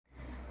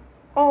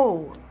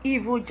Oh,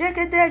 evil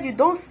jegede, you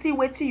don't see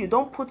wetin you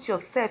don't put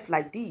yourself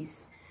like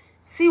this.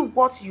 See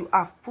what you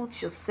have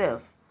put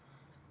yourself.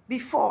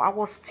 Before, I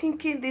was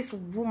thinking this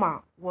woman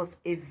was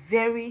a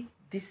very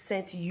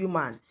decent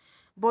human.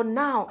 But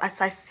now,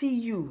 as I see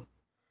you,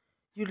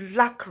 you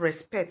lack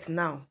respect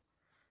now.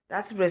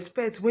 That's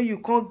respect when you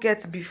can't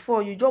get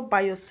before. You just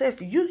by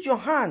yourself. Use your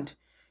hand.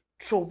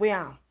 Throw away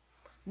am.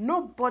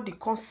 Nobody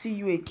can see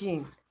you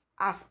again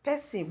as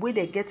person wey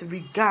they get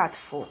regard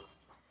for.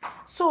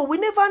 So we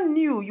never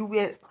knew you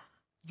were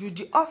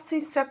Judy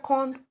Austin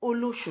second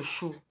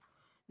Oloshosho.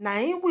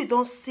 Now we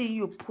don't see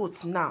you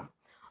put now.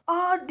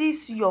 All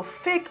this your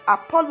fake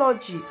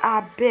apology,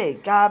 I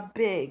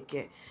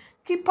beg.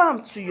 Keep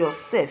am to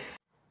yourself.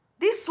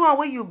 This one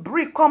where you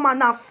bring come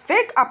and a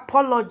fake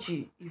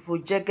apology. If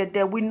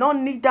Ojegede, we not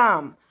need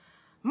them.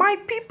 My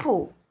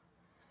people,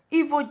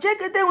 if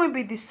Ojegede will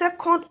be the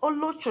second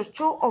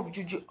Olochocho of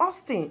Judy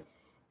Austin.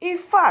 In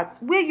fact,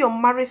 where your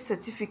marriage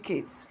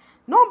certificates,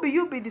 not be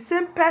you be the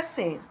same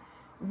person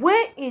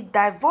when he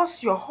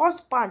divorce your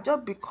husband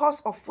just because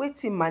of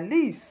waiting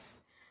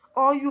malice,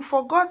 or you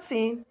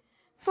forgotten.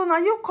 So now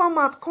you come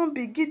out, come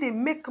begin dey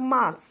make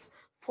maths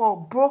for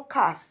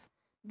broadcast.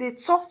 They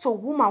talk to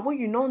woman when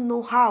you don't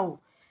know how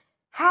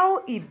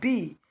it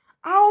be,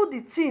 how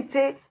the thing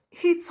take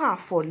hit her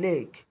for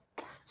leg.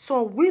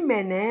 Some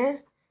women,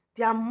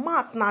 their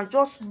mouth now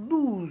just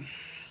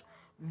loose,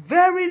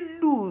 very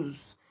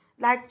loose,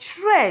 like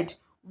thread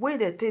when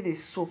they take the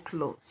sew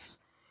clothes.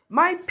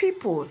 My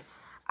people,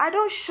 I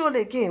don't show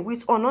again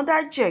with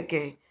another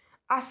jege.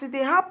 As it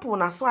dey happen,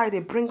 that's why they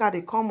bring her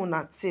the come on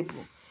at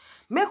table.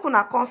 Make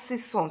una come see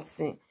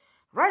something.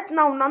 Right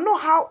now, una know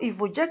how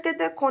evil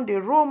jegede con dey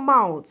roll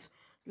mouth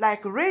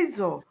like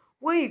razor.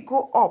 When you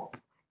go up,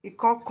 it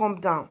can't come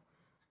down.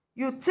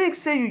 You think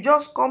say you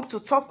just come to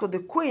talk to the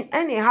queen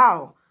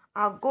anyhow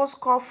and go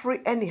score free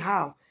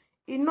anyhow.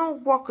 It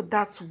not work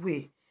that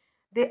way.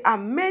 There are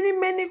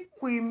many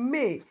queen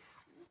may,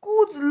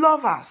 good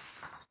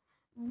lovers,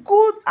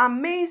 good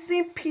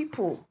amazing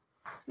people.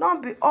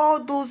 Not be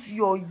all those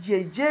your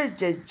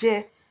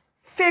je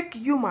fake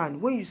human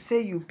when you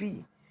say you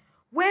be.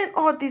 When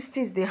all these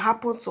things they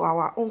happen to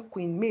our own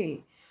Queen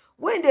May,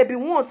 when they be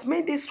once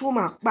made this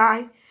woman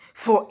buy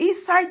for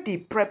inside the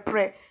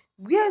pre,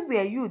 where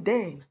were you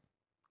then?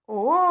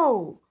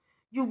 Oh,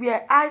 you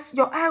were eyes,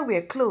 your eye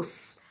were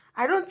closed.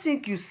 I don't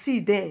think you see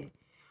then.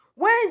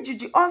 When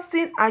Judy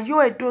Austin and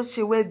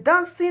Edochie were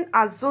dancing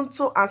as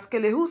Zonto and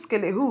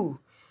Skelehu,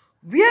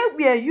 where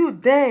were you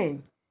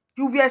then?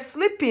 You were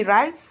sleeping,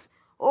 right?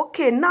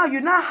 Okay, now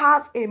you now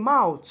have a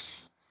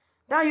mouth.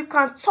 Now you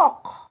can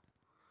talk.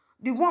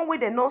 The one way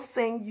they're not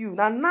saying you.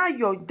 Now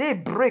your day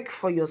break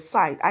for your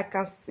side. I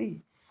can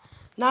see.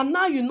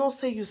 Now you know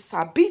say you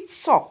sabi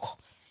talk.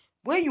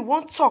 When you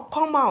want talk,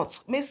 come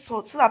out. Make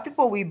so that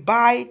people will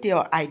buy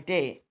their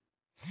idea.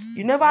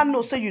 You never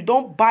know, so you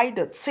don't buy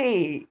the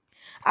tea.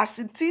 As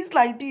it is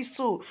like this,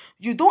 so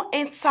you don't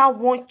enter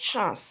one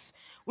chance.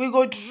 We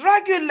go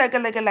drag you like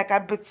I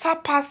better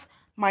pass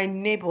my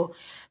neighbor.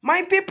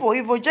 My people,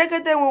 if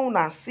Ojegede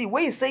won't see,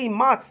 when you say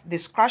mouth, they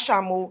scratch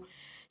am.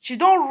 She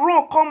don't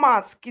run, come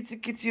out,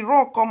 kitty,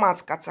 run, come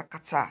out,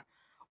 kata.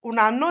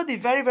 Una know the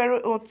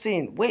very old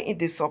thing when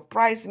they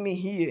surprise me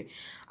here.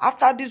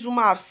 After this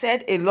woman have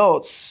said a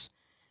lot.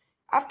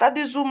 After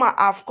this woman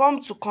have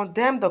come to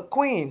condemn the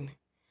queen.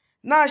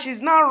 Now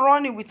she's now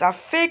running with a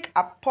fake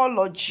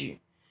apology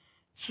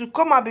to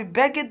come and be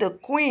begging the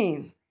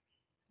queen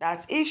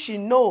that if she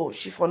knows,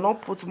 she for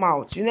not put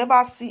mouth. You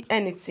never see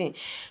anything.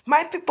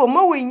 My people,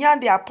 more we yarn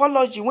the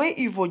apology when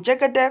evil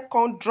Jegede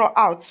can't draw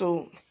out.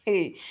 So,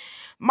 hey,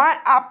 my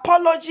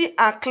apology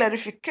and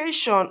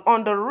clarification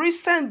on the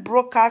recent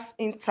broadcast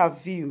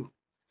interview.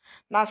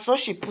 Now, so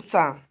she put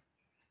her.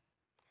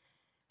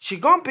 She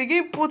gonna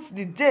begin put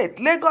the date,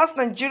 Lagos,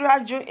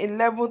 Nigeria, June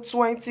 11,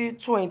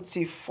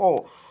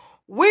 2024.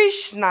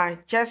 Which now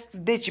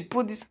yesterday she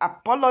put this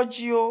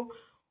apology.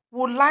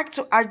 Would like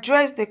to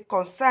address the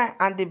concern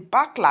and the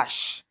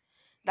backlash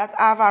that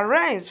have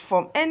arisen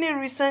from any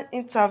recent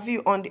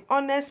interview on the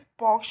Honest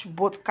Posh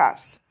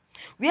podcast,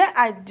 where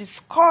I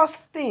discuss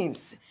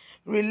themes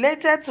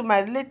related to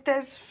my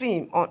latest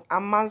film on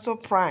Amazon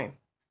Prime,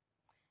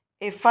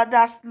 A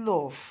Father's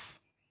Love.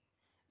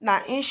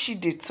 Now in she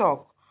dey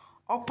talk.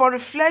 Upon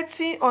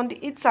reflecting on the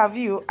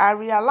interview, I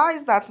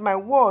realized that my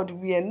words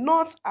were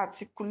not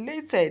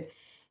articulated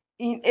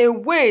in a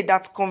way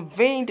that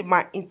conveyed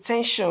my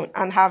intention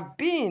and have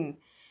been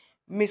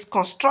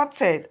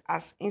misconstrued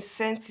as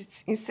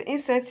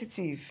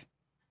insensitive.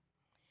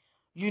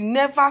 You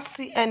never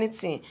see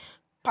anything,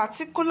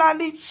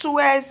 particularly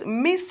towards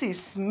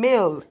Mrs.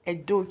 Male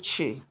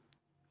Edochie,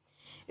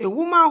 a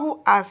woman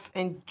who has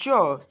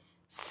endured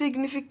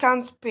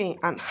significant pain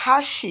and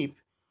hardship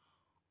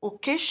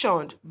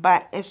occasioned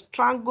by a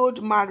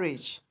strangled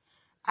marriage.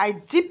 I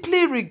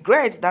deeply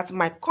regret that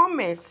my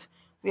comments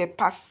were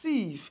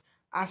perceived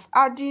as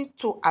adding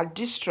to her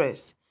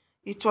distress.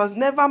 It was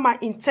never my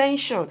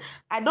intention.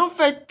 I don't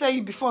first tell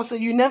you before, so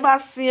you never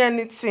see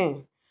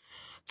anything.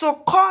 to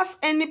cause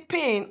any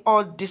pain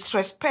or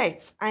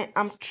disrespect. I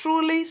am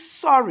truly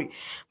sorry.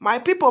 My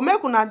people,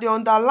 make una dey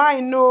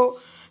underline no,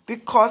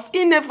 because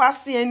he never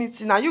see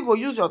anything. Now you go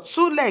use your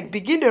two leg,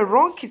 begin the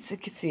run kitty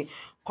kitty,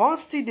 come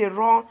still the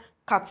run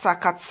kata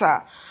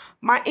kata.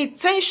 My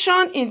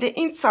intention in the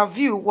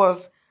interview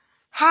was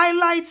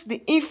highlight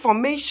the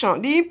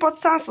information, the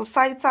important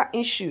societal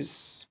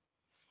issues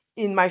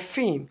in my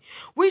film,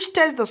 which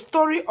tells the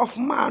story of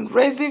man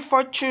raising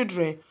 4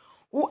 children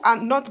who are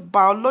not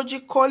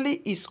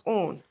biologically his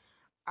own.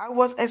 I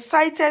was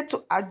excited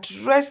to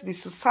address the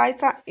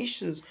societal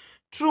issues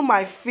through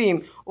my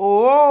film.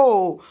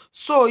 Oh,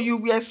 so you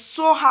were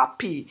so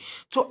happy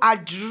to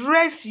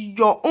address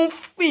your own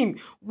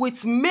film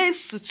with male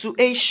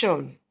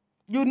situation.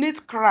 You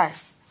need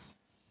Christ.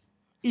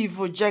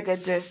 Evil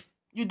Jegede,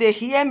 you dey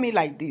hear me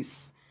like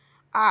this?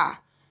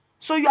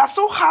 So you are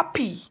so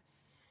happy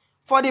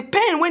for the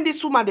pain when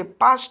this woman dey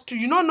pass through.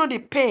 You don't know the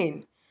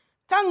pain.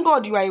 Thank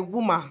God you are a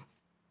woman.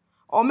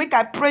 Or make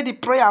I pray the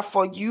prayer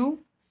for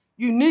you.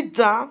 You need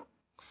that.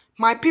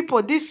 My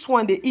people, this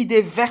one,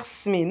 they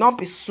vex me. Not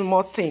be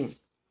small thing.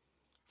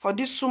 For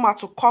this woman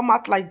to come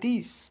out like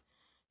this.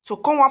 To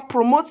come and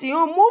promote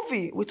your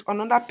movie with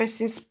another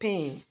person's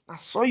pain. I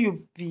saw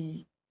you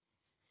be.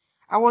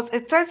 I was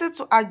excited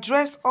to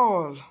address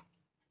all.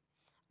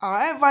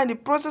 However, in the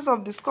process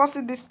of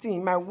discussing this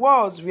thing, my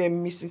words were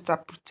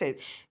misinterpreted.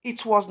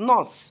 It was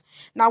not.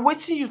 Now,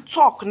 waiting you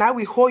talk, now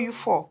we hold you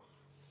for.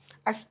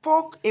 I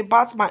spoke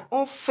about my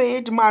own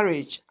failed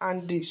marriage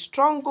and the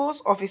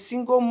struggles of a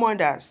single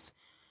mother.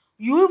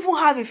 You even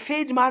have a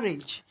failed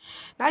marriage.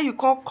 Now you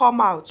can't come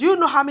out. You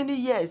know how many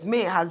years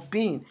May has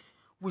been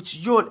with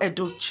your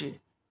Edochie.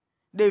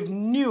 They've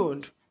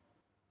known.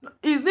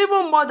 It's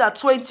even more than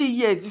 20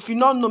 years. If you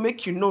don't know,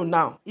 make you know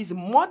now. It's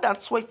more than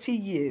 20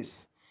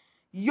 years.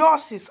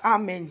 Yours is how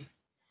many?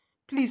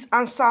 Please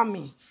answer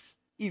me.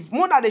 If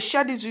more than they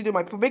share this video,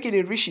 my people make it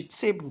a reach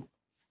table.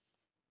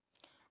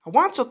 I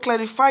want to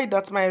clarify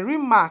that my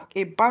remark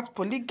about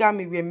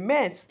polygamy were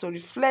meant to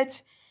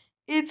reflect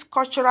its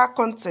cultural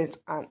content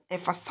and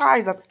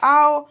emphasize that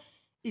how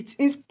it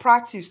is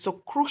practiced so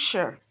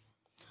crucial.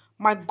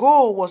 My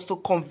goal was to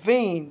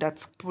convey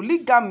that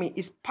polygamy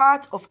is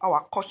part of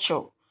our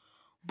culture,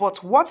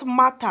 but what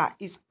matters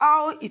is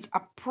how it's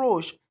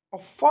approached.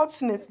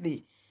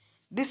 Unfortunately,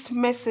 this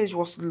message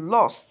was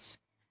lost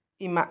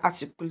in my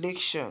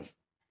articulation.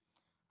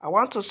 I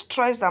want to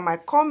stress that my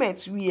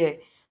comments were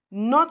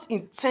not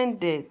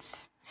intended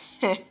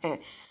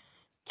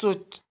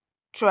to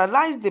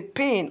trivialize the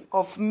pain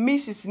of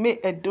Mrs. May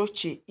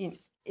Edochie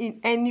in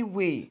any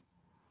way.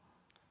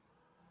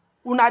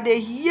 Una dey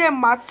hear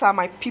matter,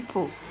 my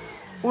people.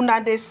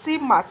 Una dey see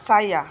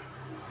matter.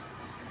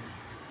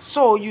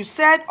 So you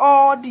said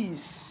all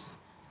this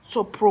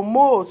to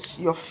promote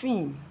your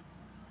film.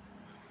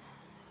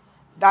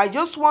 That I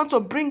just want to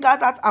bring out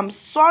that I'm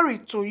sorry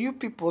to you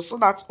people so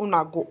that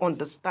una go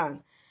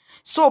understand.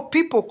 So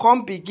people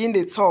come begin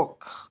the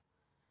talk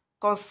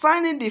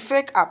concerning the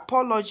fake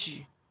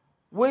apology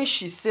when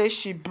she says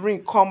she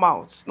bring come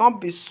out.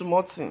 Not be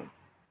smarting.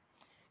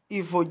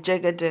 Evil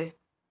Jegede.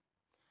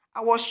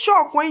 I was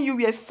shocked when you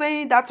were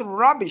saying that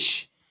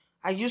rubbish.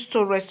 I used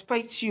to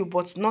respect you,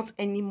 but not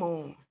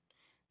anymore.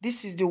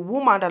 This is the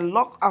woman that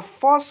locked her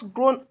first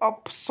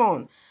grown-up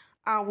son,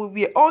 and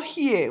we were all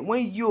here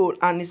when you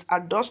and his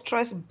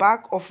adulterous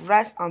bag of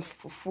rice and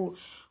fufu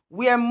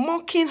were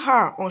mocking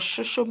her on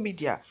social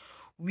media.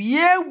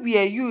 Where were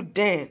you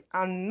then?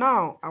 And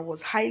now I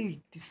was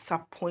highly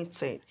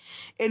disappointed.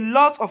 A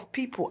lot of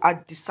people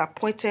are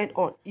disappointed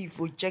on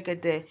Evil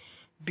Jegede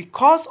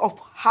because of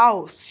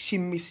how she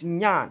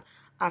misnyan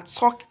and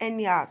talk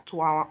anyhow to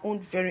our own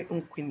very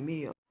own Queen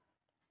Mayor.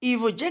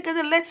 Evil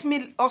Jegede, let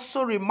me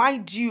also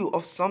remind you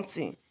of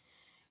something.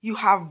 You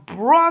have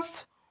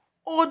brought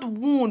old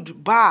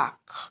wound back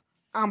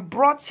and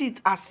brought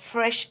it as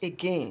fresh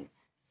again.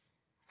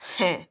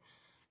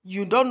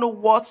 You don't know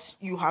what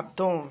you have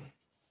done.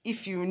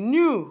 If you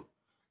knew,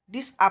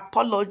 this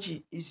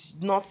apology is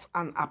not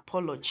an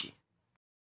apology.